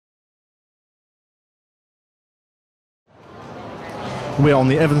We're on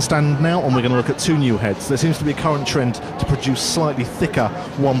the Evans stand now, and we're going to look at two new heads. There seems to be a current trend to produce slightly thicker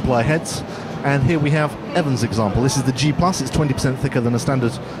one-player heads, and here we have Evans' example. This is the G+, it's 20% thicker than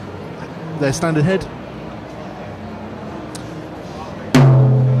their standard head.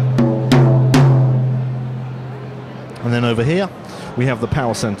 And then over here, we have the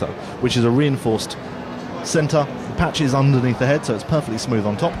power center, which is a reinforced center. The patch is underneath the head, so it's perfectly smooth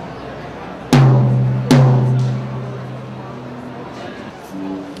on top.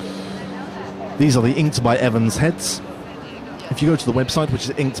 These are the Inked by Evans heads. If you go to the website, which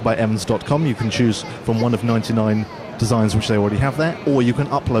is inkedbyevans.com, you can choose from one of 99 designs which they already have there, or you can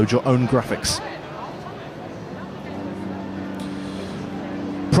upload your own graphics.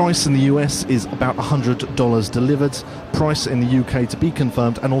 Price in the US is about $100 delivered. Price in the UK to be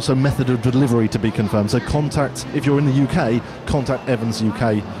confirmed, and also method of delivery to be confirmed. So contact, if you're in the UK, contact Evans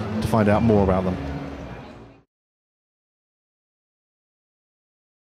UK to find out more about them.